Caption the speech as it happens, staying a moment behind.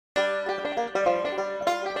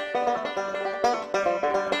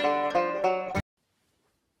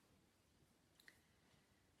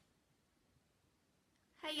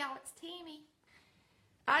Hey y'all, it's Tammy.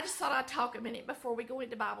 I just thought I'd talk a minute before we go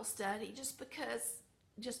into Bible study, just because.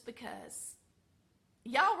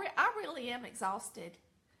 Y'all, I really am exhausted.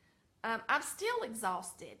 I'm still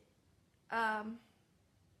exhausted. The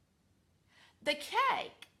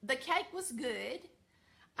cake was good.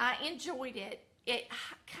 I enjoyed it. It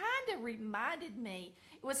kind of reminded me,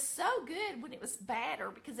 it was so good when it was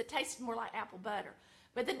batter because it tasted more like apple butter.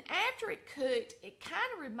 But then after it cooked, it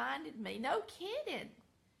kind of reminded me, no kidding,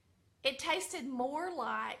 it tasted more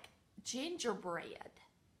like gingerbread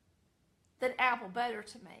than apple butter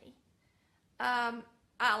to me. I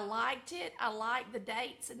liked it. I liked the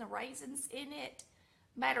dates and the raisins in it.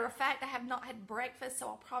 Matter of fact, I have not had breakfast, so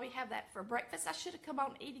I'll probably have that for breakfast. I should have come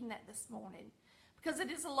on eating that this morning because it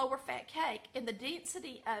is a lower fat cake and the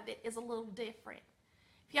density of it is a little different.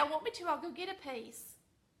 If y'all want me to, I'll go get a piece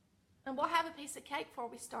and we'll have a piece of cake before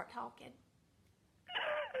we start talking.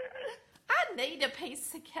 I need a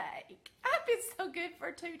piece of cake. I've been so good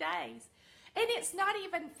for 2 days and it's not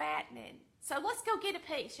even fattening. So let's go get a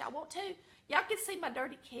piece. Y'all want to? Y'all can see my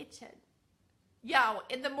dirty kitchen. Y'all,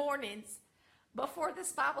 in the mornings before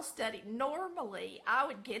this Bible study, normally I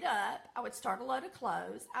would get up, I would start a load of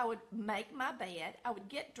clothes, I would make my bed, I would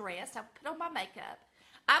get dressed, I would put on my makeup.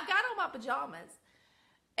 I've got on my pajamas.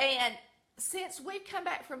 And since we've come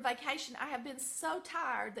back from vacation, I have been so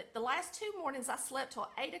tired that the last 2 mornings I slept till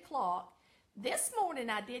 8 o'clock. This morning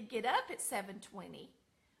I did get up at 7:20,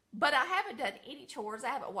 but I haven't done any chores. I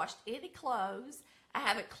haven't washed any clothes. I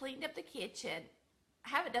haven't cleaned up the kitchen. I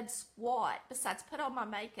haven't done squat besides put on my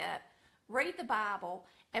makeup, read the Bible,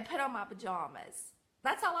 and put on my pajamas.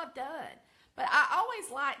 That's all I've done. But I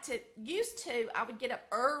always I would get up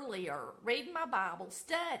earlier, read my Bible,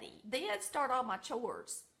 study, then start all my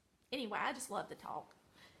chores. Anyway, I just love to talk.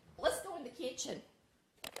 Let's go in the kitchen.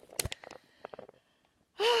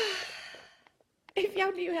 If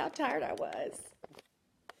y'all knew how tired I was.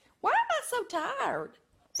 Why am I so tired?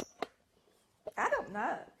 I don't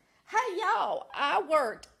know. Hey, y'all, I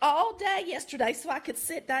worked all day yesterday so I could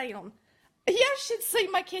sit down. Y'all should see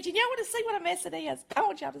my kitchen. Y'all want to see what a mess it is? I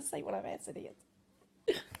want y'all to see what a mess it is.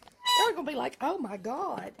 Y'all are going to be like, oh, my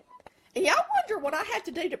God. And y'all wonder what I have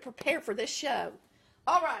to do to prepare for this show.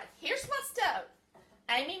 All right, here's my stove.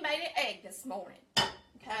 Amy made an egg this morning,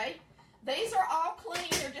 okay? These are all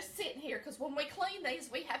clean. They're just sitting here because when we clean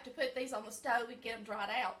these, we have to put these on the stove and get them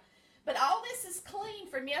dried out. But all this is clean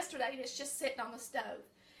from yesterday, and it's just sitting on the stove.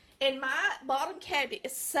 And my bottom cabinet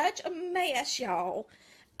is such a mess, y'all.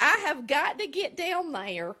 I have got to get down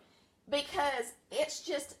there because it's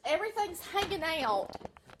just, everything's hanging out.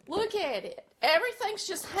 Look at it. Everything's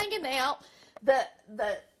just hanging out. The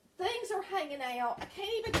things are hanging out. I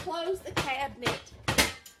can't even close the cabinet.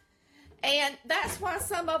 And that's why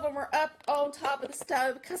some of them are up on top of the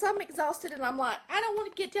stove because I'm exhausted and I'm like, I don't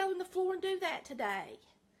want to get down on the floor and do that today.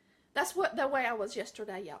 That's the way I was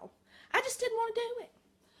yesterday, y'all. I just didn't want to do it.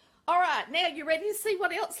 All right, now you ready to see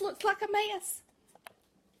what else looks like a mess?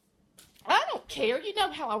 I don't care. You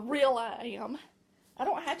know how real I am. I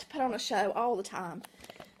don't have to put on a show all the time.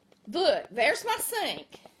 Look, there's my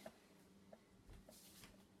sink.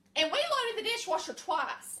 And we loaded the dishwasher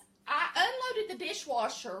twice. I unloaded the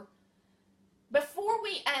dishwasher before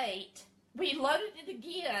we ate. We loaded it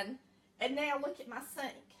again, and now look at my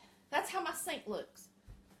sink. That's how my sink looks.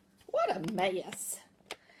 What a mess.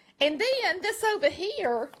 And then this over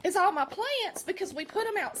here is all my plants because we put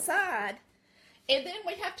them outside, and then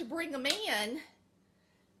we have to bring them in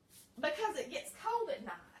because it gets cold at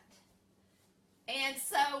night. And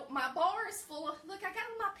so my bar is full of, look, I got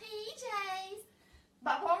on my PJs.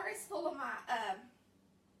 My bar is full of my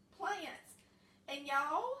plants. And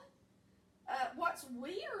y'all, what's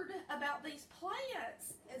weird about these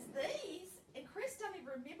plants is these, and Chris doesn't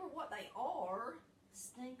even remember what they are.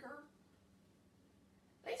 Stinker.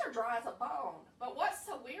 These are dry as a bone. But what's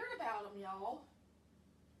so weird about them, y'all?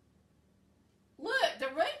 Look, the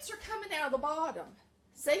roots are coming out of the bottom.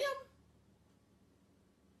 See them?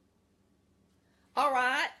 All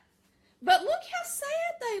right. But look how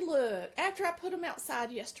sad they look after I put them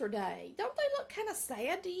outside yesterday. Don't they look kind of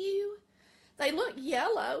sad to you? They look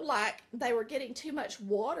yellow, like they were getting too much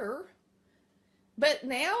water. But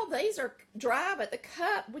now these are dry, but the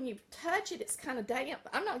cup, when you touch it, it's kind of damp.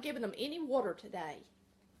 I'm not giving them any water today.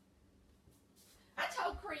 I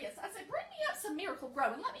told Chris, I said, bring me up some Miracle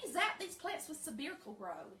Grow and let me zap these plants with some Miracle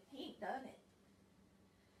Grow. He ain't done it.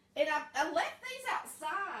 And I left these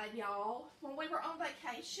outside, y'all, when we were on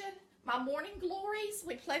vacation. My morning glories,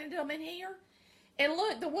 we planted them in here. And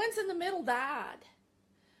look, the ones in the middle died.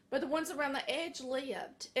 But the ones around the edge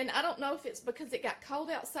lived. And I don't know if it's because it got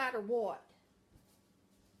cold outside or what.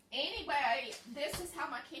 Anyway, this is how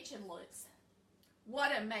my kitchen looks.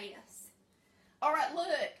 What a mess. All right,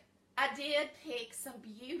 look. I did pick some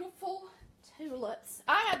beautiful tulips.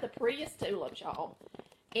 I have the prettiest tulips, y'all,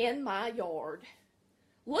 in my yard.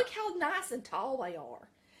 Look how nice and tall they are.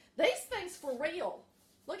 These things for real.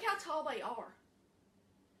 Look how tall they are.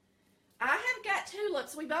 I have got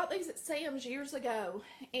tulips. We bought these at Sam's years ago.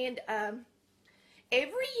 And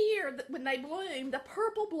every year when they bloom, the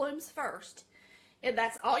purple blooms first. And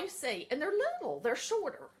that's all you see. And they're little. They're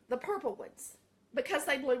shorter, the purple ones, because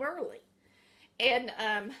they bloom early. And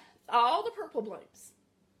all the purple blooms.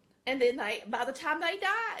 And then by the time they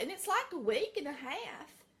die, and it's like a week and a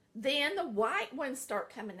half, then the white ones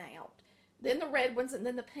start coming out. Then the red ones, and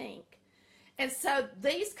then the pink. And so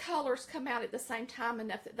these colors come out at the same time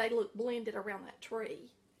enough that they look blended around that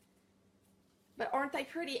tree. But aren't they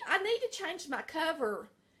pretty? I need to change my cover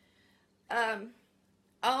on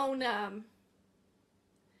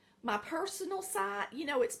my personal site. You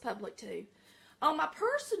know it's public too. On my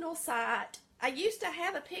personal site, I used to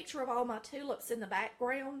have a picture of all my tulips in the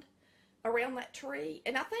background around that tree.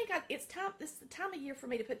 And I think it's the time of year for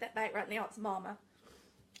me to put that back right now. It's Mama.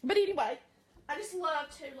 But anyway, I just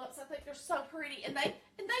love tulips. I think they're so pretty. And they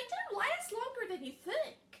do last longer than you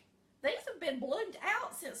think. These have been bloomed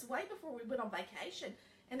out since way before we went on vacation.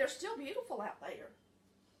 And they're still beautiful out there.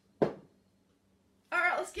 All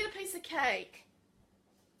right, let's get a piece of cake.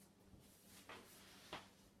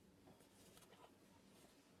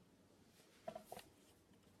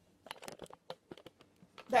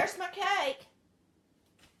 There's my cake.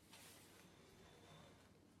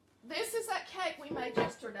 This is that cake we made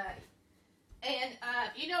yesterday. And,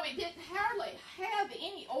 you know, it didn't hardly have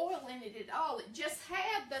any oil in it at all. It just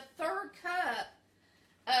had the 3rd cup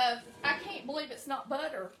of, I can't believe it's not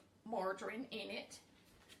butter, margarine in it.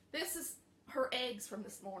 This is her eggs from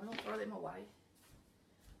this morning. I'll throw them away.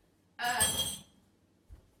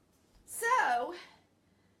 So,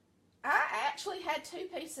 I actually had 2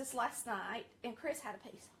 pieces last night, and Chris had a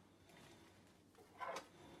piece.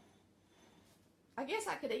 I guess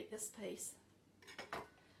I could eat this piece.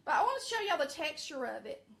 But I want to show y'all the texture of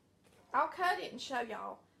it. I'll cut it and show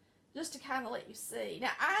y'all, just to kind of let you see.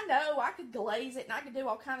 Now, I know I could glaze it, and I could do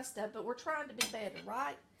all kind of stuff, but we're trying to be better,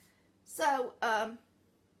 right? So,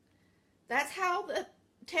 that's how the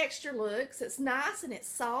texture looks. It's nice, and it's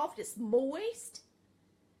soft. It's moist.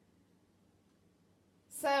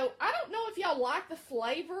 So, I don't know if y'all like the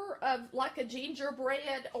flavor of like a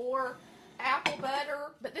gingerbread or apple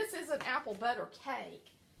butter, but this is an apple butter cake.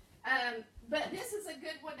 But this is a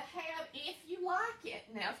good one to have if you like it.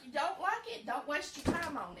 Now, if you don't like it, don't waste your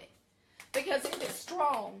time on it, because it is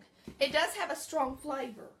strong. It does have a strong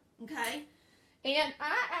flavor, okay? And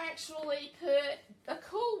I actually put a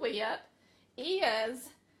Cool Whip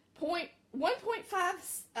is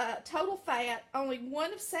 1.5 total fat, only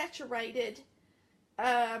 1 of saturated.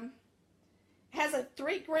 Has a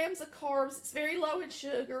 3 grams of carbs. It's very low in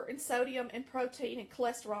sugar and sodium and protein and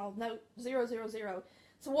cholesterol. No, 000.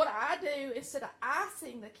 So what I do, instead of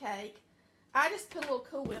icing the cake, I just put a little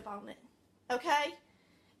Cool Whip on it. Okay?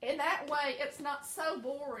 And that way it's not so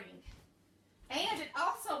boring. And it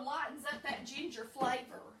also lightens up that ginger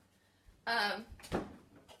flavor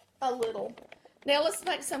a little. Now let's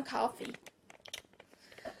make some coffee.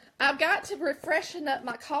 I've got to refreshen up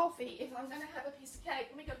my coffee if I'm going to have a piece of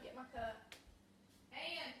cake. Let me go get my cup.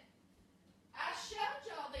 And I showed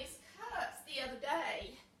y'all these cups the other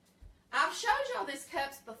day. I've showed y'all these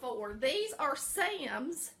cups before. These are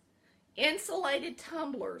Sam's insulated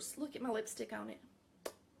tumblers. Look at my lipstick on it.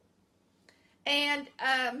 And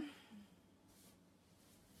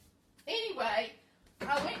anyway,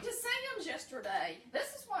 I went to Sam's yesterday.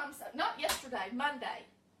 This is why I'm so, not yesterday, Monday.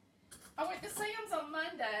 I went to Sam's on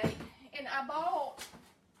Monday, and I bought,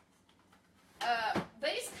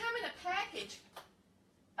 these come in a package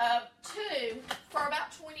of 2 for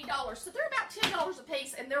about $20. So they're about $10 a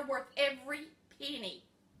piece, and they're worth every penny.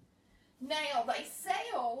 Now, they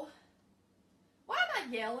sell, why am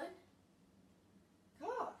I yelling?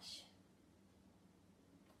 Gosh.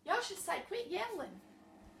 Y'all should say, quit yelling.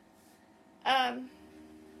 I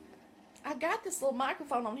got this little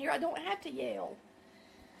microphone on here. I don't have to yell.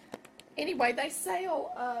 Anyway, they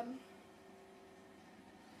sell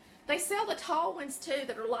the tall ones too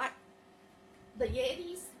that are like the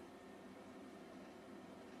Yetis.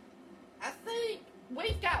 I think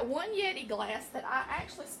we've got one Yeti glass that I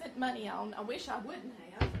actually spent money on. I wish I wouldn't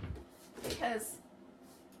have, because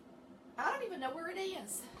I don't even know where it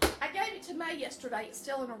is. I gave it to May yesterday. It's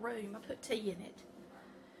still in a room. I put tea in it.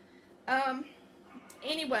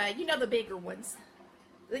 Anyway, you know the bigger ones.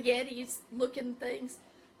 The Yetis looking things.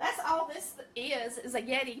 That's all this is a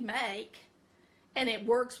Yeti make, and it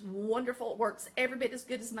works wonderful. It works every bit as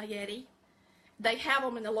good as my Yeti. They have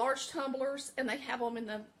them in the large tumblers, and they have them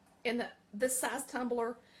in this size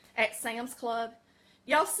tumbler at Sam's Club.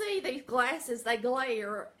 Y'all see these glasses, they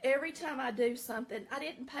glare every time I do something. I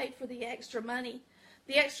didn't pay for the extra money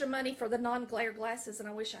for the non-glare glasses, and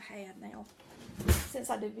I wish I had now, since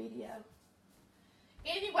I do video.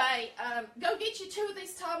 Anyway, go get you 2 of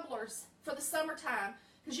these tumblers for the summertime,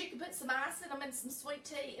 because you can put some ice in them and some sweet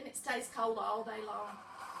tea, and it stays cold all day long.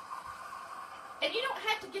 And you don't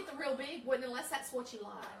have to get the real big one unless that's what you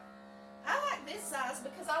like. I like this size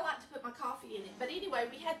because I like to put my coffee in it. But anyway,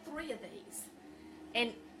 we had 3 of these.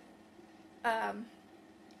 And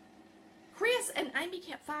Chris and Amy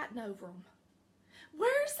kept fighting over them.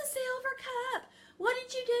 Where's the silver cup? What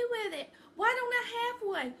did you do with it? Why don't I have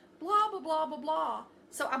one? Blah, blah, blah, blah, blah.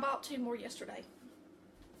 So I bought 2 more yesterday.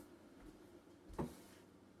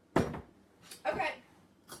 Okay.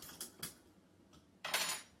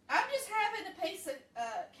 I'm just having a piece of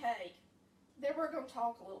cake. Then we're going to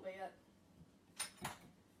talk a little bit.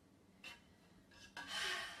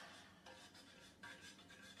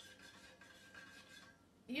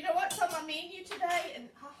 You know what's on my menu today? And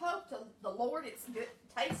I hope to the Lord it's good,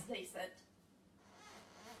 tastes decent.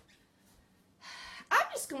 I'm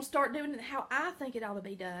just going to start doing it how I think it ought to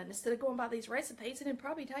be done instead of going by these recipes, and it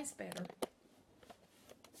probably tastes better.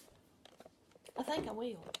 I think I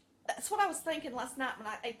will. That's what I was thinking last night when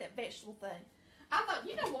I ate that vegetable thing. I thought,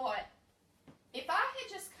 you know what? If I had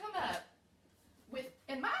just come up with,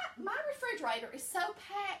 and my refrigerator is so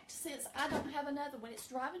packed since I don't have another one, it's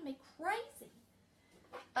driving me crazy.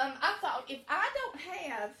 I thought if I don't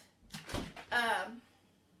have,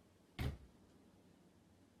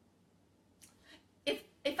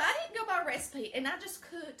 if I didn't go by recipe and I just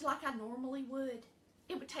cooked like I normally would,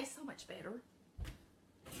 it would taste so much better.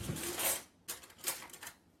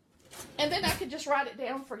 And then I could just write it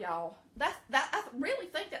down for y'all. I really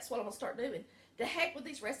think that's what I'm going to start doing. The heck with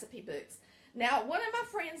these recipe books. Now, one of my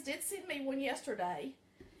friends did send me one yesterday,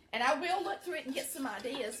 and I will look through it and get some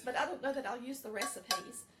ideas, but I don't know that I'll use the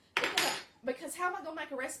recipes. Because how am I going to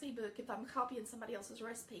make a recipe book if I'm copying somebody else's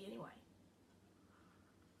recipe anyway?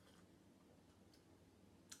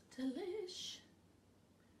 Delish.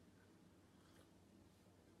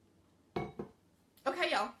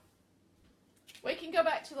 Okay, y'all. We can go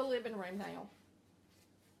back to the living room now.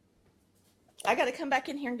 I got to come back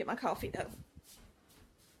in here and get my coffee, though.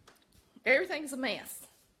 Everything's a mess.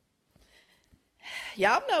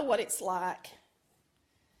 Y'all know what it's like.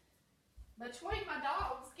 Between my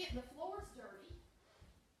dogs getting the floors dirty.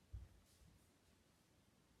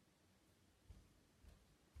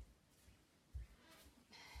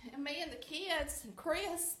 And me and the kids and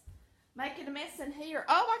Chris making a mess in here.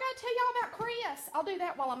 Oh, I got to tell y'all about Chris. I'll do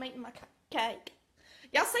that while I'm eating my cake.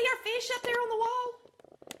 Y'all see our fish up there on the wall?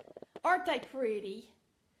 Aren't they pretty?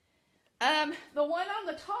 The one on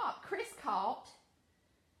the top, Chris caught.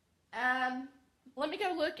 Let me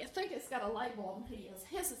go look. I think it's got a label on his.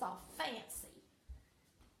 His is all fancy.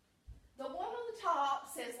 The one on the top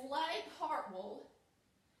says Lake Hartwell,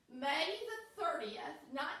 May the 30th,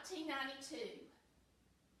 1992.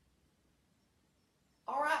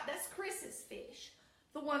 All right, that's Chris's fish.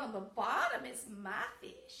 The one on the bottom is my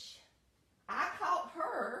fish. I caught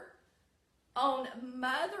her on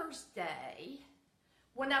Mother's Day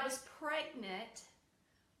when I was pregnant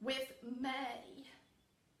with May.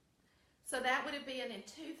 So that would have been in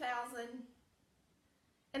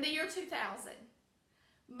the year 2000,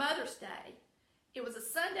 Mother's Day. It was a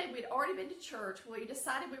Sunday. We'd already been to church. We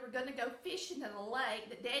decided we were going to go fishing in a lake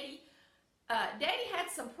that Daddy had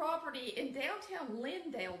some property in downtown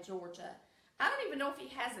Lindale, Georgia. I don't even know if he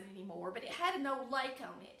has it anymore, but it had an old lake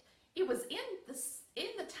on it. It was in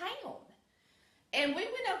the town. And we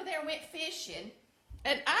went over there and went fishing,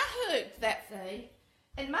 and I hooked that thing.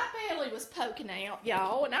 And my belly was poking out,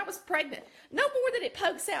 y'all, and I was pregnant. No more than it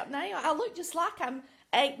pokes out now. I look just like I'm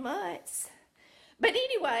 8 months. But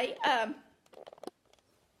anyway,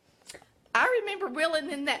 I remember reeling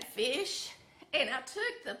in that fish, and I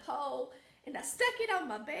took the pole, and I stuck it on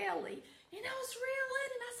my belly, and I was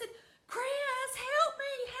reeling, and I said, Chris, help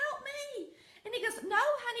me. And he goes, no,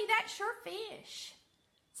 honey, that's your fish.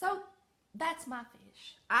 So that's my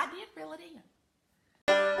fish. I did reel it in.